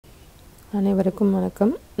அனைவருக்கும்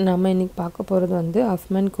வணக்கம். நம்ம இன்றைக்கி பார்க்க போகிறது வந்து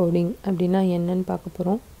ஹஃப்மேன் கோடிங் அப்படின்னா என்னன்னு பார்க்க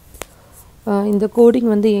போகிறோம். இந்த கோடிங்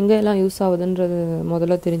வந்து எங்கெல்லாம் யூஸ் ஆகுதுன்றது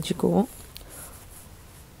முதல்ல தெரிஞ்சுக்குவோம்.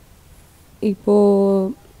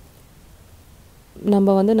 இப்போது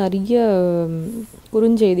நம்ம வந்து நிறைய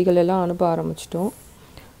குறுஞ்செய்திகள் எல்லாம் அனுப்ப ஆரம்பிச்சிட்டோம்.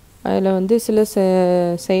 அதில் வந்து சில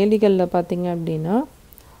செயலிகளில் பார்த்திங்க அப்படின்னா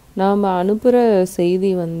நாம் அனுப்புகிற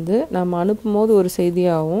செய்தி வந்து நம்ம அனுப்பும் போது ஒரு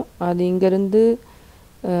செய்தியாகவும் அது இங்கேருந்து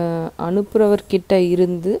அனுப்புகிறவர்கிட்ட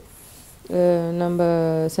இருந்து நம்ம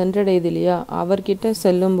சென்றடையுது இல்லையா, அவர்கிட்ட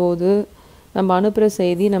செல்லும்போது நம்ம அனுப்புகிற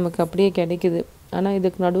செய்தி நமக்கு அப்படியே கிடைக்குது. ஆனால்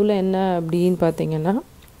இதுக்கு நடுவில் என்ன அப்படின்னு பார்த்திங்கன்னா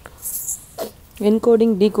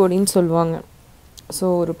என்கோடிங் டீகோடிங்னு சொல்லுவாங்க. ஸோ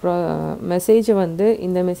ஒரு மெசேஜை வந்து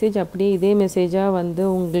இந்த மெசேஜ் அப்படியே இதே மெசேஜாக வந்து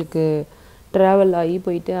உங்களுக்கு ட்ராவல் ஆகி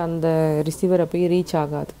போயிட்டு அந்த ரிசீவரை போய் ரீச்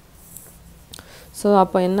ஆகாது. ஸோ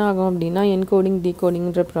அப்போ என்ன ஆகும் அப்படின்னா என்கோடிங்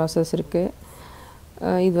டீகோடிங்கிற ப்ராசஸ் இருக்குது.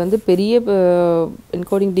 இது வந்து பெரிய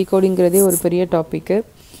என்கோடிங் டீகோடிங்கிறதே ஒரு பெரிய டாப்பிக்கு.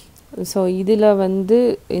 ஸோ இதில்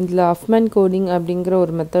ஹஃப்மேன் கோடிங் அப்படிங்கிற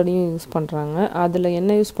ஒரு மெத்தடையும் யூஸ் பண்ணுறாங்க. அதில்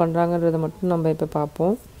என்ன யூஸ் பண்ணுறாங்கன்றதை மட்டும் நம்ம இப்போ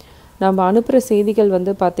பார்ப்போம். நம்ம அனுப்புகிற செய்திகள்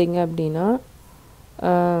வந்து பார்த்திங்க அப்படின்னா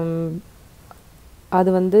அது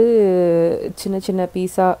வந்து சின்ன சின்ன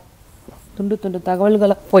பீஸாக துண்டு துண்டு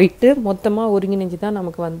தகவல்களாக போயிட்டு மொத்தமாக ஒருங்கிணைஞ்சு தான்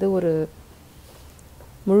நமக்கு வந்து ஒரு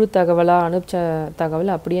முழு தகவலாக அனுப்பிச்ச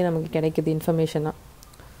தகவல் அப்படியே நமக்கு கிடைக்குது இன்ஃபர்மேஷனாக.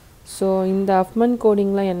 ஸோ இந்த ஹஃப்மேன்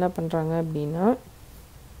கோடிங்லாம் என்ன பண்ணுறாங்க அப்படின்னா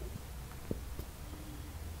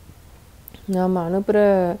நாம் அனுப்புகிற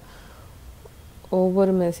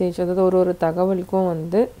ஒவ்வொரு மெசேஜ், அதாவது ஒரு தகவலுக்கும்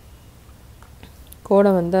வந்து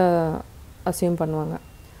கோடை வந்து அசியூம் பண்ணுவாங்க.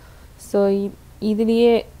 ஸோ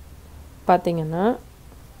இதுலேயே பார்த்திங்கன்னா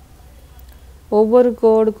ஒவ்வொரு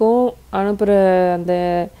கோடுக்கும் அனுப்புகிற அந்த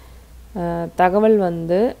தகவல்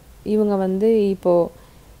வந்து இவங்க வந்து இப்போது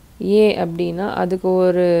ஏ அப்படின்னா அதுக்கு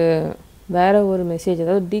வேறு ஒரு மெசேஜ்,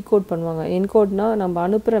 அதாவது டீகோட் பண்ணுவாங்க. என்கோட்னா நம்ம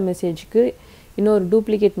அனுப்புகிற மெசேஜுக்கு இன்னொரு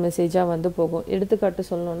டூப்ளிகேட் மெசேஜாக வந்து போகும். எடுத்துக்காட்டு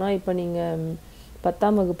சொல்லணுன்னா, இப்போ நீங்கள்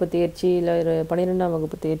 10ஆம் வகுப்பு தேர்ச்சி இல்லை 12ஆம்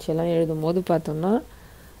வகுப்பு தேர்ச்சியெல்லாம் எழுதும் போது பார்த்தோம்னா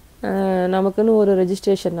நமக்குன்னு ஒரு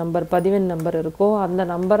ரெஜிஸ்ட்ரேஷன் நம்பர், பதிவெண் நம்பர் இருக்கும். அந்த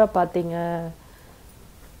நம்பரை பார்த்தீங்க,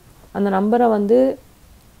 அந்த நம்பரை வந்து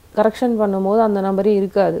கரெக்ஷன் பண்ணும்போது அந்த நம்பரே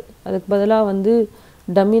இருக்காது. அதுக்கு பதிலாக வந்து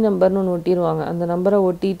டம்மி நம்பர்னு ஒன்று ஒட்டிடுவாங்க. அந்த நம்பரை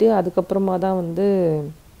ஒட்டிட்டு அதுக்கப்புறமா தான் வந்து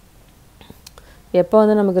எப்போ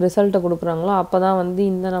வந்து நமக்கு ரிசல்ட்டை கொடுக்குறாங்களோ அப்போ தான் வந்து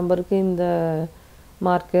இந்த நம்பருக்கு இந்த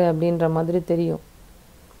மார்க்கு அப்படின்ற மாதிரி தெரியும்.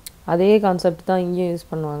 அதே கான்செப்ட் தான் இங்கேயும் யூஸ்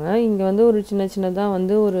பண்ணுவாங்க. இங்கே வந்து ஒரு சின்னதாக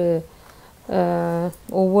வந்து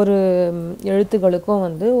ஒவ்வொரு எழுத்துக்களுக்கும்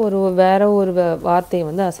வந்து வேறு ஒரு வார்த்தையை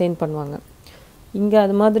வந்து அசைன் பண்ணுவாங்க. இங்கே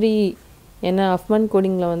அது மாதிரி என்ன ஹஃப்மேன்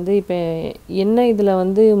கோடிங்கில் வந்து இப்போ என்ன இதில்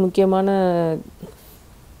வந்து முக்கியமான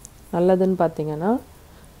நல்லதுன்னு பார்த்திங்கன்னா,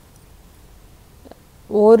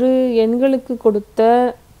 ஒரு எண்களுக்கு கொடுத்த,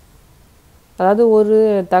 அதாவது ஒரு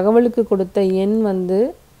தகவலுக்கு கொடுத்த எண் வந்து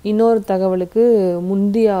இன்னொரு தகவலுக்கு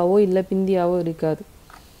முந்தியாவோ இல்லை பிந்தியாவோ இருக்காது,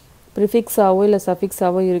 ப்ரிஃபிக்ஸாவோ இல்லை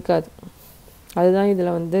சஃபிக்ஸாவோ இருக்காது. அதுதான்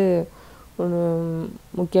இதில் வந்து ஒரு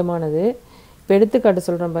முக்கியமானது. இப்போ எடுத்துக்காட்டு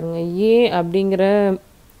சொல்கிறேன் பாருங்கள். ஏ அப்படிங்கிற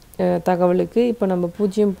தகவலுக்கு இப்போ நம்ம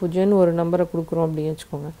 00 ஒரு நம்பரை கொடுக்குறோம் அப்படின்னு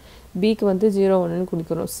வச்சுக்கோங்க. பிக்கு வந்து 01ன்னு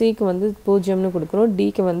கொடுக்குறோம், சிக்கு வந்து 0ன்னு கொடுக்குறோம்,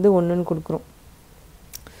 டிக்கு வந்து 1ன்னு கொடுக்குறோம்.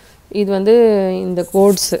 இது வந்து இந்த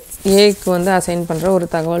கோட்ஸு ஏக்கு வந்து அசைன் பண்ணுற ஒரு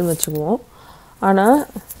தகவல்னு வச்சுக்குவோம். ஆனால்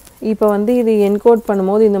இப்போ வந்து இது என்கோட்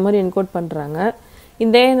பண்ணும்போது இந்த மாதிரி என்கோட் பண்ணுறாங்க.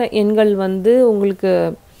 இந்த எண்கள் வந்து உங்களுக்கு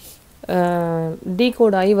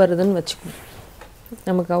டீகோட் ஆகி வருதுன்னு வச்சுக்குவோம்.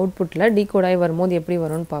 நமக்கு அவுட்புட்டில் டீகோட் ஆகி வரும்போது எப்படி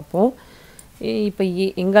வரும்னு பார்ப்போம். இப்போ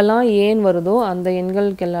எங்கெல்லாம் ஏன்னு வருதோ அந்த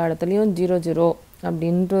எண்களுக்கு எல்லா இடத்துலையும் 00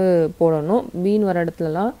 அப்படின்ட்டு போடணும். பின்னு வர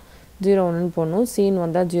இடத்துலலாம் 01ன்னு போடணும், சின்னு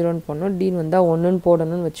வந்தால் 0ன்னு போடணும், டின்னு வந்தால் 1ன்னு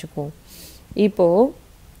போடணும்னு வச்சுக்குவோம். இப்போது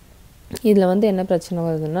இதில் வந்து என்ன பிரச்சனை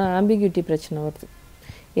வருதுன்னா ஆம்பிகியூட்டி பிரச்சனை வருது.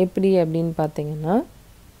 எப்படி அப்படின்னு பார்த்திங்கன்னா,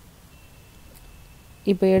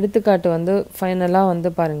 இப்போ எடுத்துக்காட்டு வந்து ஃபைனலாக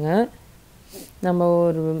வந்து பாருங்கள், நம்ம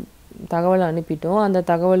ஒரு தகவலை அனுப்பிட்டோம். அந்த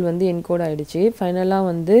தகவல் வந்து என்கோட் ஆகிடுச்சு. ஃபைனலாக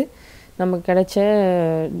வந்து நமக்கு கிடைச்ச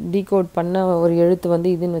டீகோட் பண்ண ஒரு எழுத்து வந்து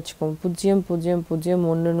இதுன்னு வச்சுக்குவோம்,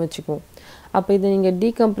 0001ன்னு வச்சுக்குவோம். அப்போ இதை நீங்கள்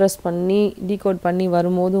டீகோட் பண்ணி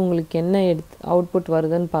வரும்போது உங்களுக்கு என்ன அவுட்புட்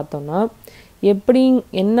வருதுன்னு பார்த்தோன்னா, எப்படி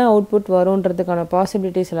என்ன அவுட்புட் வரும்ன்றதுக்கான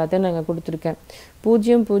பாசிபிலிட்டிஸ் எல்லாத்தையும் நாங்கள் கொடுத்துருக்கேன்.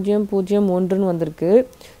 0001ன்னு வந்திருக்கு.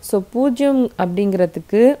 ஸோ 0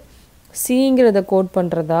 அப்படிங்கிறதுக்கு சிங்கிறத கோட்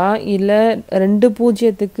பண்ணுறதா, இல்லை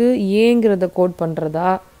 20க்கு ஏங்கிறத கோட் பண்ணுறதா,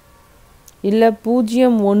 இல்லை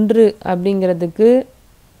 01 அப்படிங்கிறதுக்கு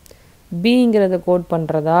பிங்கிறத கோட்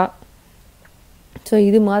பண்ணுறதா. ஸோ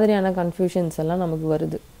இது மாதிரியான கன்ஃபியூஷன்ஸ் எல்லாம் நமக்கு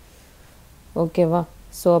வருது. ஓகேவா?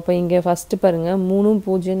 ஸோ அப்போ இங்கே ஃபஸ்ட்டு பாருங்கள் 3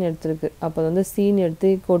 0 எடுத்துருக்கு, அப்போ வந்து சீன் எடுத்து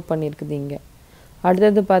கோட் பண்ணியிருக்குது இங்கே.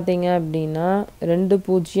 அடுத்தது பார்த்தீங்க அப்படின்னா 2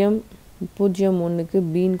 0 0 1க்கு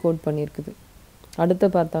பீன் கோட் பண்ணியிருக்குது. அடுத்து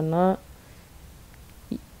பார்த்தோன்னா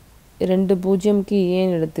 2 0க்கு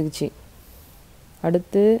ஏன் எடுத்துக்கிச்சு.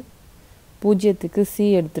 அடுத்து 0க்கு சி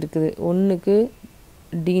எடுத்துருக்குது, 1க்கு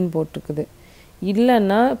டீன் போட்டிருக்குது.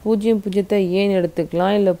 இல்லைன்னா 0 0 ஏன்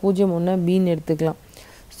எடுத்துக்கலாம், இல்லை 0 1 பீன் எடுத்துக்கலாம்.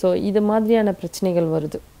 ஸோ இது மாதிரியான பிரச்சனைகள்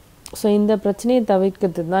வருது. ஸோ இந்த பிரச்சனையை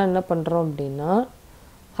தவிர்க்கிறதுக்கு தான் என்ன பண்ணுறோம் அப்படின்னா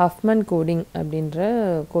ஹஃப்மன் கோடிங் அப்படின்ற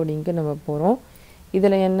கோடிங்க்கு நம்ம போகிறோம்.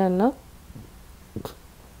 இதில் என்னென்னா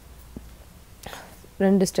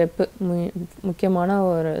 2 ஸ்டெப்பு, முக்கியமான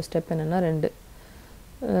ஒரு ஸ்டெப் என்னென்னா 2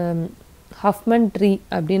 ஹஃப்மன் ட்ரீ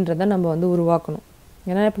அப்படின்றத நம்ம வந்து உருவாக்கணும்.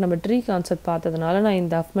 ஏன்னா இப்போ நம்ம ட்ரீ கான்செப்ட் பார்த்ததுனால நான்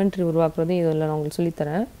இந்த ஹஃப்மன் ட்ரீ உருவாக்குறது இதில் நான் உங்களுக்கு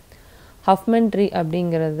சொல்லித்தரேன். ஹஃப்மன் ட்ரீ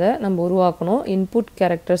அப்படிங்கிறத நம்ம உருவாக்கணும். இன்புட்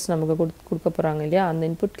கேரக்டர்ஸ் நமக்கு கொடுக்க போகிறாங்க இல்லையா, அந்த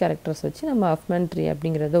இன்புட் கேரக்டர்ஸ் வச்சு நம்ம ஹஃப்மன் ட்ரீ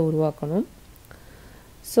அப்படிங்கிறத உருவாக்கணும்.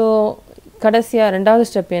 ஸோ கடைசியாக 2வது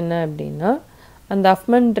ஸ்டெப் என்ன அப்படின்னா அந்த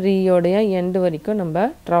ஹஃப்மன் ட்ரீயோடைய எண்டு வரைக்கும் நம்ம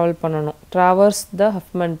ட்ராவல் பண்ணணும். ட்ராவர்ஸ் த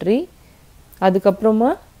ஹஃப்மன் ட்ரீ. அதுக்கப்புறமா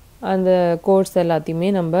அந்த கோர்ஸ் எல்லாத்தையுமே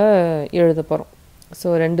நம்ம எழுத போகிறோம். ஸோ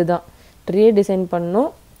 2 தான், ட்ரீயை டிசைன் பண்ணணும்,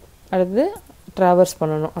 அடுத்து ட்ராவர்ஸ்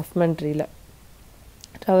பண்ணணும். ஹஃப்மன் ட்ரீயில்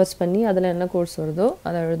ட்ராவர்ஸ் பண்ணி அதில் என்ன கோர்ஸ் வருதோ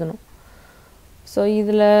அதை எழுதணும். ஸோ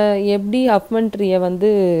இதில் எப்படி ஹஃப்மன் ட்ரீயை வந்து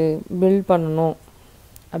பில்ட் பண்ணணும்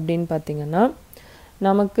அப்படின்னு பார்த்திங்கன்னா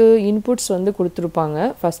நமக்கு இன்புட்ஸ் வந்து கொடுத்துருப்பாங்க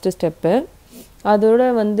ஃபஸ்ட்டு ஸ்டெப்பு. அதோட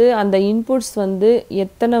வந்து அந்த இன்புட்ஸ் வந்து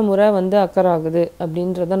எத்தனை முறை வந்து அக்கர் ஆகுது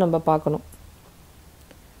அப்படின்றத நம்ம பார்க்கணும்.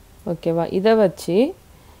 ஓகேவா, இதை வச்சு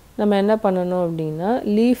நம்ம என்ன பண்ணணும் அப்படின்னா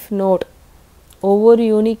லீஃப் நோட், ஒவ்வொரு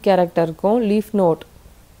யூனிக் கேரக்டருக்கும் லீஃப் நோட்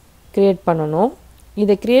க்ரியேட் பண்ணணும்.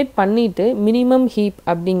 இதை க்ரியேட் பண்ணிவிட்டு மினிமம் ஹீப்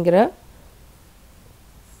அப்படிங்கிற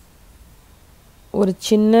ஒரு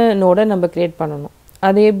சின்ன நோடை நம்ம க்ரியேட் பண்ணணும்.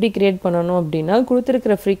 அதை எப்படி க்ரியேட் பண்ணணும் அப்படின்னா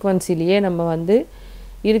கொடுத்துருக்கிற ஃப்ரீக்வன்சிலேயே நம்ம வந்து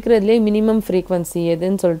இருக்கிறதுலே மினிமம் ஃப்ரீக்வன்சி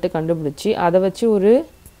எதுன்னு சொல்லிட்டு கண்டுபிடிச்சி அதை வச்சு ஒரு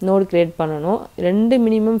நோடு க்ரியேட் பண்ணணும். 2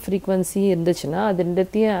 மினிமம் ஃப்ரீக்வன்சி இருந்துச்சுன்னா அது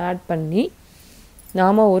 2த்தையும் ஆட் பண்ணி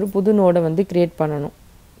நாம் ஒரு புது நோடை வந்து க்ரியேட் பண்ணணும்.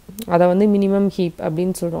 அதை வந்து மினிமம் ஹீப்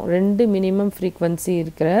அப்படின்னு சொல்கிறோம். 2 மினிமம் ஃப்ரீக்வன்சி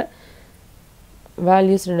இருக்கிற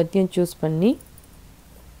வேல்யூஸ் 2த்தையும் சூஸ் பண்ணி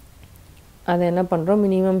அதை என்ன பண்ணுறோம்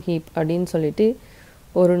மினிமம் ஹீப் அப்படின்னு சொல்லிட்டு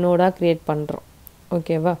ஒரு நோடாக க்ரியேட் பண்ணுறோம்.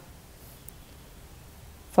 ஓகேவா,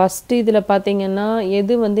 ஃபஸ்ட்டு இதில் பார்த்திங்கன்னா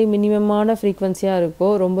எது வந்து மினிமமான ஃப்ரீக்வன்சியாக இருக்கோ,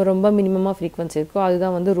 ரொம்ப ரொம்ப மினிமமாக ஃப்ரீக்வன்சி இருக்கோ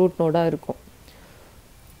அதுதான் வந்து ரூட் நோடாக இருக்கும்.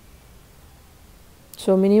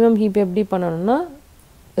 ஸோ மினிமம் ஹீப் எப்படி பண்ணணும்னா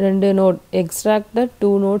 2 note, extract the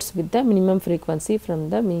 2 notes with the minimum frequency from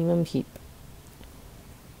the minimum heap.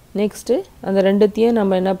 Next அந்த 2த்தையும்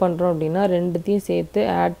நம்ம என்ன பண்ணுறோம் அப்படின்னா 2த்தையும் சேர்த்து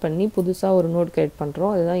ஆட் பண்ணி புதுசாக ஒரு நோட் க்ரியேட்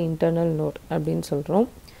பண்ணுறோம். அதுதான் இன்டர்னல் நோட் அப்படின்னு சொல்கிறோம்.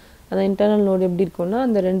 அந்த இன்டர்னல் நோட் எப்படி இருக்குன்னா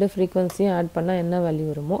அந்த 2 ஃப்ரீக்வன்சியும் ஆட் பண்ணால் என்ன வேல்யூ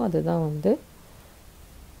வருமோ அதுதான் வந்து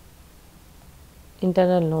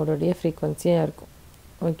இன்டர்னல் நோடோடைய ஃப்ரீக்வன்சியாக இருக்கும்.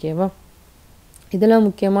 ஓகேவா, இதெல்லாம்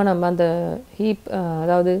முக்கியமாக நம்ம அந்த ஹீப்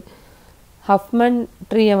அதாவது ஹஃப்மன்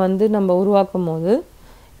ட்ரீயை வந்து நம்ம உருவாக்கும் போது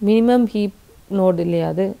மினிமம் ஹீப் நோட் இல்லையா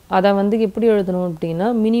அதை வந்து எப்படி எழுதணும் அப்படின்னா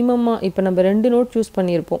மினிமமாக இப்போ நம்ம 2 நோட் சூஸ்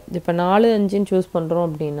பண்ணியிருப்போம். இப்போ 4 5ன்னு சூஸ் பண்ணுறோம்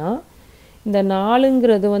அப்படின்னா இந்த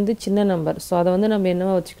 4ங்கிறது வந்து சின்ன நம்பர். ஸோ அதை வந்து நம்ம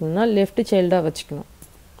என்னவா வச்சுக்கணும்னா லெஃப்ட் சைல்டாக வச்சுக்கணும்.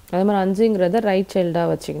 அதே மாதிரி 5ங்கிறத ரைட் சைல்டாக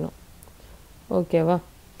வச்சுக்கணும். ஓகேவா,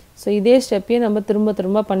 ஸோ இதே ஸ்டெப்பையே நம்ம திரும்ப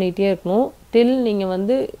திரும்ப பண்ணிகிட்டே இருக்கணும் டில் நீங்கள்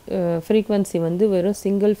வந்து ஃப்ரீக்வன்சி வந்து வெறும்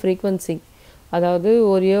சிங்கிள் ஃப்ரீக்வன்சி, அதாவது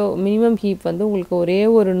ஒரே மினிமம் ஹீப் வந்து உங்களுக்கு ஒரே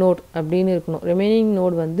ஒரு நோட் அப்படின்னு இருக்கணும். ரிமைனிங்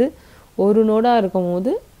நோட் வந்து ஒரு நோடாக இருக்கும்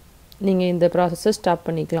போது நீங்கள் இந்த ப்ராசஸை ஸ்டாப்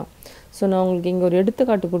பண்ணிக்கலாம். ஸோ நான் உங்களுக்கு இங்கே ஒரு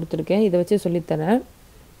எடுத்துக்காட்டு கொடுத்துருக்கேன், இதை வச்சு சொல்லித்தரேன்.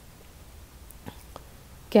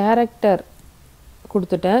 கேரக்டர்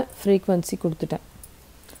கொடுத்துட்டேன், ஃப்ரீக்வன்சி கொடுத்துட்டேன்.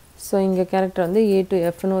 ஸோ இங்கே கேரக்டர் வந்து A to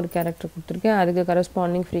Fன்னு ஒரு கேரக்டர் கொடுத்துருக்கேன், அதுக்கு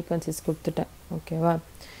கரஸ்பாண்டிங் ஃப்ரீக்வன்சிஸ் கொடுத்துட்டேன். ஓகேவா,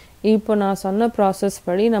 இப்போ நான் சொன்ன ப்ராசஸ்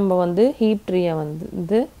படி நம்ம வந்து ஹீப் ட்ரீயை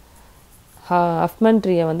வந்து ஹஃப்மன்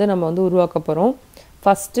ட்ரீயை வந்து நம்ம வந்து உருவாக்க போகிறோம்.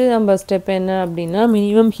 ஃபஸ்ட்டு நம்ம ஸ்டெப் என்ன அப்படின்னா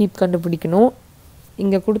மினிமம் ஹீப் கண்டுபிடிக்கணும்.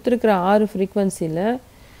 இங்கே கொடுத்துருக்குற 6 ஃப்ரீக்வன்சியில்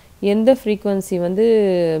எந்த ஃப்ரீக்வன்சி வந்து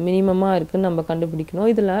மினிமமாக இருக்குதுன்னு நம்ம கண்டுபிடிக்கணும்.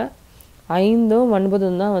 இதில் 5ம்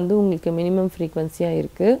 9ம் தான் வந்து உங்களுக்கு மினிமம் ஃப்ரீக்வன்சியாக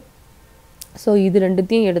இருக்குது. ஸோ இது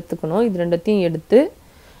 2த்தையும் எடுத்துக்கணும். இது 2த்தையும் எடுத்து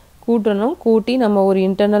கூட்டணும். கூட்டி நம்ம ஒரு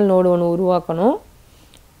இன்டர்னல் நோடு ஒன்று உருவாக்கணும்.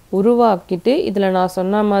 உருவாக்கிட்டு இதில் நான்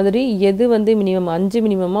சொன்ன மாதிரி எது வந்து மினிமம் 5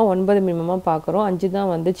 மினிமமாக 9 மினிமமாக பார்க்குறோம். 5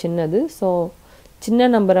 தான் வந்து சின்னது. ஸோ சின்ன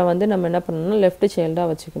நம்பரை வந்து நம்ம என்ன பண்ணணும்னா லெஃப்ட் சைல்டாக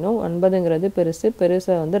வச்சுக்கணும். 9ங்கிறது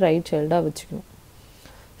பெருசை வந்து ரைட் சைல்டாக வச்சுக்கணும்.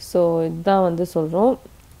 ஸோ இதுதான் வந்து சொல்கிறோம்.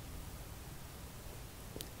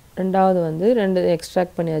 2வது வந்து 2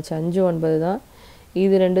 எக்ஸ்ட்ராக்ட் பண்ணியாச்சு, 5 9 தான்.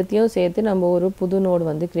 இது ரெண்டுத்தையும் சேர்த்து நம்ம ஒரு புது நோடு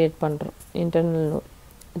வந்து க்ரியேட் பண்ணுறோம், இன்டர்னல் நோட்.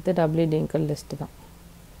 இது டபிள்யூ லிங்கட் லிஸ்ட்டு தான்.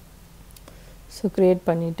 ஸோ க்ரியேட்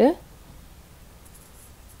பண்ணிவிட்டு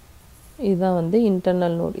இதுதான் வந்து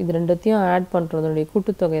இன்டர்னல் நோட். இது ரெண்டுத்தையும் ஆட் பண்ணுறதுடைய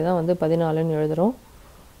கூட்டுத்தொகை தான் வந்து 14ன்னு எழுதுகிறோம்.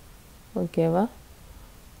 ஓகேவா?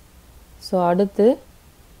 ஸோ அடுத்து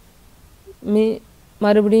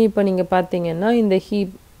மறுபடியும் இப்போ நீங்கள் பார்த்தீங்கன்னா இந்த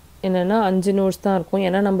ஹீப் என்னென்னா 5 நோட்ஸ் தான் இருக்கும்.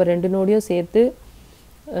 ஏன்னா நம்ம 2 நோடையும் சேர்த்து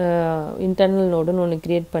இன்டர்னல் நோடுன்னு ஒன்று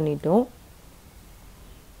க்ரியேட் பண்ணிட்டோம்.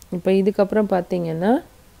 இப்போ இதுக்கப்புறம் பார்த்தீங்கன்னா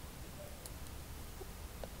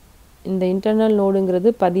இந்த இன்டர்னல்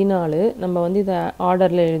நோடுங்கிறது 14. நம்ம வந்து இதை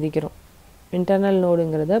ஆர்டரில் எழுதிக்கிறோம். இன்டர்னல்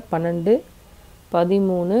நோடுங்கிறத 12,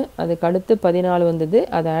 13, அதுக்கு அடுத்து 14 வந்தது,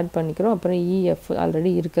 அதை ஆட் பண்ணிக்கிறோம். அப்புறம் இஎஃப்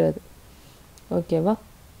ஆல்ரெடி இருக்கிறது. ஓகேவா?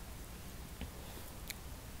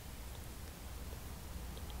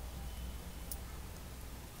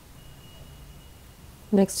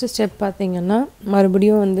 நெக்ஸ்ட் ஸ்டெப் பார்த்திங்கன்னா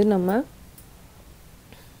மறுபடியும் வந்து நம்ம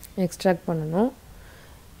எக்ஸ்ட்ராக்ட் பண்ணணும்.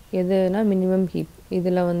 எதுனா மினிமம் ஹீப்.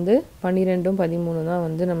 இதில் வந்து 12, 13 தான்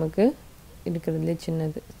வந்து நமக்கு இருக்கிறதுலே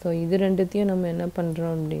சின்னது. ஸோ இது ரெண்டுத்தையும் நம்ம என்ன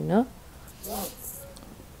பண்ணுறோம் அப்படின்னா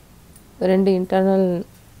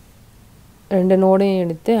 2 நோடையும்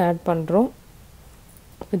எடுத்து ஆட் பண்ணுறோம்.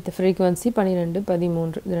 வித் ஃப்ரீக்வன்சி 12,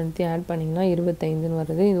 13 இது ரெண்டுத்தையும் ஆட் பண்ணிங்கன்னா 25ன்னு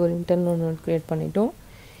வருது. இது ஒரு இன்டர்னல் நோட் க்ரியேட் பண்ணிட்டோம்.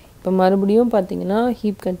 இப்போ மறுபடியும் பார்த்தீங்கன்னா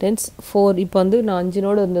ஹீப் கண்டென்ட்ஸ் 4. இப்போ வந்து 5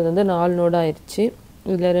 நோடு இருந்தது வந்து 4 நோடு ஆயிடுச்சு.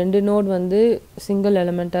 இதில் 2 நோடு வந்து சிங்கிள்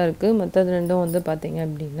எலமெண்ட்டாக இருக்குது. மற்றது ரெண்டும் வந்து பார்த்திங்க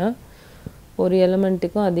அப்படின்னா ஒரு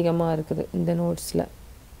எலமெண்ட்டுக்கும் அதிகமாக இருக்குது இந்த நோட்ஸில்.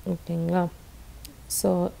 ஓகேங்களா? ஸோ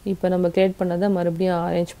இப்போ நம்ம க்ரியேட் பண்ணதை மறுபடியும்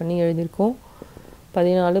அரேஞ்ச் பண்ணி எழுதியிருக்கோம்.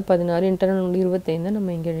 14, 16 இன்டர்னல் நோடு 25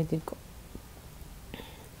 நம்ம இங்கே எழுதியிருக்கோம்.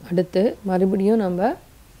 அடுத்து மறுபடியும் நம்ம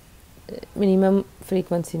மினிமம்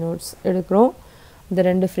ஃப்ரீக்வன்சி நோட்ஸ் எடுக்கிறோம். இந்த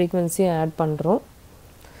 2 ஃப்ரீக்வன்சியை ஆட் பண்ணுறோம்.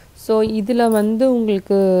 ஸோ இதில் வந்து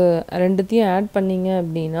உங்களுக்கு ரெண்டுத்தையும் ஆட் பண்ணிங்க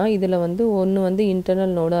அப்படின்னா இதில் வந்து ஒன்று வந்து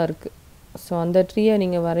இன்டர்னல் நோடாக இருக்குது. ஸோ அந்த ட்ரீயை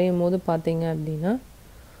நீங்கள் வரையும் போது பார்த்தீங்க அப்படின்னா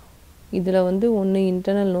இதில் வந்து ஒன்று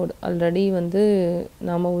இன்டர்னல் நோடு ஆல்ரெடி வந்து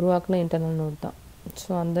நாம் உருவாக்கின இன்டர்னல் நோட் தான். ஸோ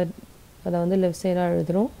அதை வந்து லெஃப்ட் சைடாக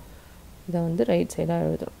எழுதுகிறோம், இதை வந்து ரைட் சைடாக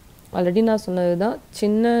எழுதுகிறோம். ஆல்ரெடி நான் சொன்னது தான்,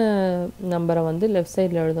 சின்ன நம்பரை வந்து லெஃப்ட்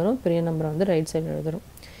சைடில் எழுதணும், பெரிய நம்பரை வந்து ரைட் சைடில் எழுதுகிறோம்.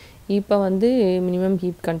 இப்போ வந்து minimum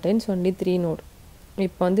heap contents only 3 node.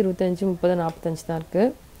 இப்போ வந்து 25, 30, 45 தான்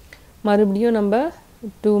இருக்குது. மறுபடியும் நம்ம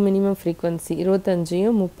 2 மினிமம் ஃப்ரீக்வன்சி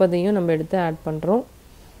 25யும் 30யும் நம்ம எடுத்து ஆட் பண்ணுறோம்.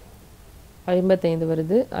 55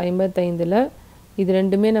 வருது. 55ல் இது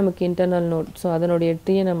ரெண்டுமே நமக்கு இன்டர்னல் நோட். ஸோ அதனுடைய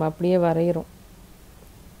ட்ரீயை நம்ம அப்படியே வரைகிறோம்.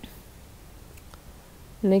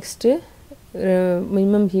 Next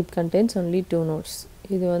minimum heap contents only 2 notes.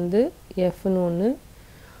 இது வந்து எஃப்னு ஒன்று,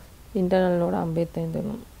 இன்டர்னல் நோடு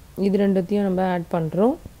 55. இது ரெண்டுத்தையும் நம்ம ஆட்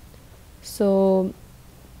பண்ணுறோம். ஸோ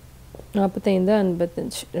 45,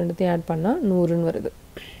 55 ரெண்டுத்தையும் ஆட் பண்ணால் 100ன்னு வருது.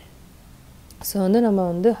 ஸோ வந்து நம்ம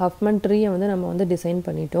வந்து ஹஃப்மன் ட்ரீயை வந்து நம்ம வந்து டிசைன்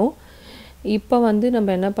பண்ணிட்டோம். இப்போ வந்து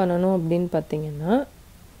நம்ம என்ன பண்ணணும் அப்படின்னு பார்த்திங்கன்னா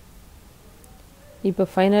இப்போ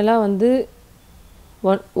ஃபைனலாக வந்து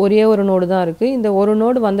ஒரே ஒரு நோடு தான் இருக்குது. இந்த ஒரு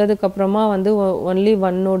நோடு வந்ததுக்கப்புறமா வந்து ஒன்லி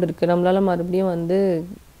 1 நோடு இருக்குது. நம்மளால் மறுபடியும் வந்து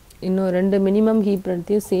இன்னும் 2 மினிமம் ஹீப்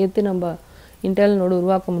ரெண்டுத்தையும் சேர்த்து நம்ம இன்டர்னல் நோடு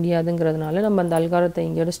உருவாக்க முடியாதுங்கிறதுனால நம்ம அந்த அல்காரத்தை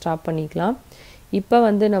இங்கேயோட ஸ்டாப் பண்ணிக்கலாம். இப்போ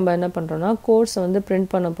வந்து நம்ம என்ன பண்ணுறோன்னா கோர்ஸை வந்து பிரிண்ட்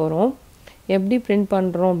பண்ண போகிறோம். எப்படி பிரிண்ட்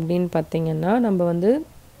பண்ணுறோம் அப்படின்னு பார்த்திங்கன்னா நம்ம வந்து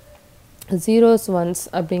 0s 1s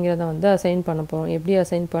அப்படிங்கிறத வந்து அசைன் பண்ண போகிறோம். எப்படி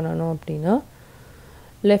அசைன் பண்ணணும் அப்படின்னா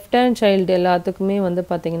லெஃப்ட் ஹேண்ட் சைல்டு எல்லாத்துக்குமே வந்து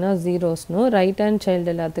பார்த்திங்கன்னா 0ஸ்னும், ரைட் ஹேண்ட்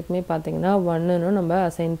சைல்டு எல்லாத்துக்குமே பார்த்திங்கன்னா 1ன்னு நம்ம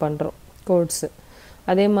அசைன் பண்ணுறோம் கோட்ஸு.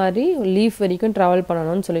 அதே மாதிரி லீஃப் வரைக்கும் ட்ராவல்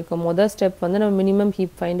பண்ணணும்னு சொல்லியிருக்கோம். மொதல் ஸ்டெப் வந்து நம்ம மினிமம்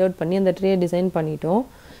ஹீப் ஃபைண்ட் அவுட் பண்ணி அந்த ட்ரீயை டிசைன் பண்ணிட்டோம்.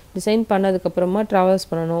 டிசைன் பண்ணதுக்கப்புறமா ட்ராவல்ஸ்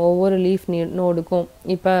பண்ணணும் ஒவ்வொரு லீஃப் நோடுக்கும்.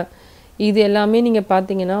 இப்போ இது எல்லாமே நீங்கள்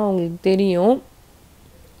பார்த்தீங்கன்னா உங்களுக்கு தெரியும்,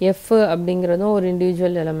 எஃப் அப்படிங்கிறதும் ஒரு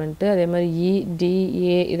இண்டிவிஜுவல் எலமெண்ட்டு, அதே மாதிரி இ, டி,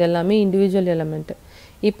 ஏ இதெல்லாமே இண்டிவிஜுவல் எலமெண்ட்டு.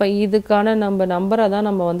 இப்போ இதுக்கான நம்பரை தான்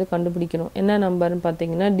நம்ம வந்து கண்டுபிடிக்கணும். என்ன நம்பர்னு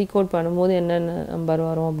பார்த்தீங்கன்னா டிகோட் பண்ணும்போது என்னென்ன நம்பர்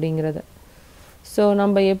வரும் அப்படிங்கிறத. ஸோ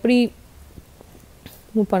நம்ம எப்படி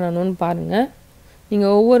மூவ் பண்ணணும்னு பாருங்கள்.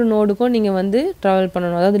 நீங்கள் ஒவ்வொரு நோடுக்கும் நீங்கள் வந்து ட்ராவல்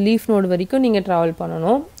பண்ணணும். அதாவது லீஃப் நோடு வரைக்கும் நீங்கள் ட்ராவல்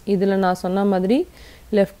பண்ணணும். இதில் நான் சொன்ன மாதிரி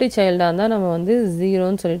லெஃப்ட் சைல்டாக இருந்தால் நம்ம வந்து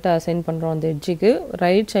 0ன்னு சொல்லிட்டு அசைன் பண்ணுறோம் அந்த எட்ஜுக்கு.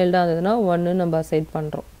 ரைட் சைல்டாக இருந்ததுன்னா 1ன்னு நம்ம அசைன்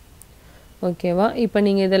பண்ணுறோம். ஓகேவா? இப்போ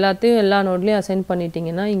நீங்கள் இது எல்லாத்தையும் எல்லா நோட்லேயும் அசைன்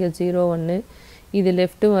பண்ணிட்டீங்கன்னா இங்கே 0, 1, இது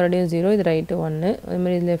லெஃப்ட்டு மறுபடியும் 0, இது ரைட்டு 1,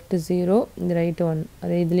 அதுமாதிரி இது லெஃப்ட்டு 0, இது ரைட்டு 1,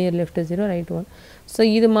 அதே இதுலேயும் லெஃப்ட்டு 0, ரைட்டு 1. ஸோ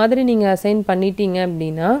இது மாதிரி நீங்கள் அசைன் பண்ணிட்டீங்க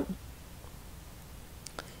அப்படின்னா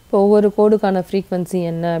இப்போ ஒவ்வொரு கோடுக்கான ஃப்ரீக்வன்சி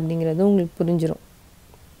என்ன அப்படிங்கிறது உங்களுக்கு புரிஞ்சிடும்.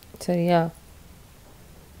 சரியா?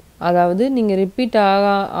 அதாவது நீங்கள் ரிப்பீட்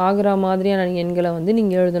ஆகிற மாதிரியான எண்களை வந்து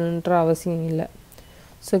நீங்கள் எழுதணுன்ற அவசியம் இல்லை.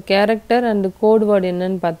 So character and code word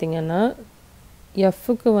என்னன்னு பார்த்தீங்கன்னா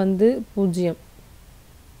எஃப்க்கு வந்து 0.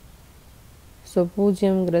 ஸோ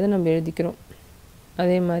 0ங்கிறத நம்ம எழுதிக்கிறோம்.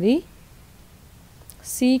 அதே மாதிரி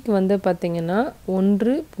சிக்கு வந்து பார்த்திங்கன்னா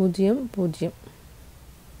 1 0 0.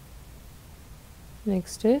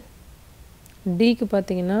 நெக்ஸ்ட்டு டிக்கு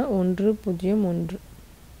பார்த்திங்கன்னா 1 0 1.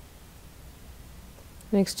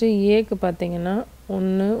 நெக்ஸ்ட்டு ஏக்கு பார்த்திங்கன்னா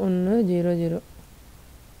 1 1 0 0.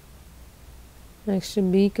 நெக்ஸ்ட்டு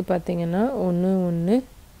பிக்கு பார்த்திங்கன்னா 1 1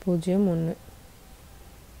 0 1.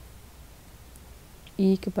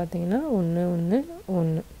 ஈக்கு பார்த்திங்கன்னா 1 1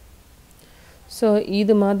 1. ஸோ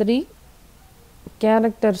இது மாதிரி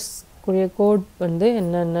கேரக்டர்ஸ்க்குரிய கோட் வந்து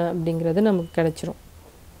என்னென்ன அப்படிங்கிறது நமக்கு கிடச்சிரும்.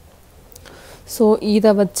 ஸோ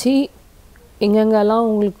இதை வச்சு எங்கெங்கெல்லாம்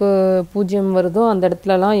உங்களுக்கு 0 வருதோ அந்த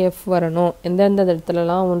இடத்துலலாம் எஃப் வரணும், எந்தெந்த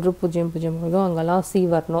இடத்துலலாம் 1 0 0 வருதோ அங்கெல்லாம் சி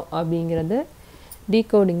வரணும் அப்படிங்கிறது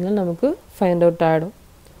டீகோடிங்கில் நமக்கு ஃபைண்ட் அவுட் ஆகிடும்.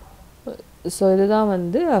 ஸோ இதுதான்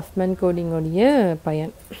வந்து ஹஃப்மேன் கோடிங்கோடைய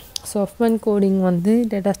பயன். ஸோ ஹஃப்மேன் கோடிங் வந்து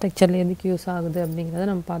டேட்டா ஸ்ட்ரக்சரில் எதுக்கு யூஸ் ஆகுது அப்படிங்கிறத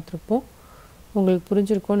நம்ம பார்த்துருப்போம். உங்களுக்கு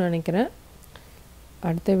புரிஞ்சிருக்கோன்னு நினைக்கிறேன்.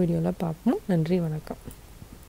 அடுத்த வீடியோவில் பார்ப்போம். நன்றி, வணக்கம்.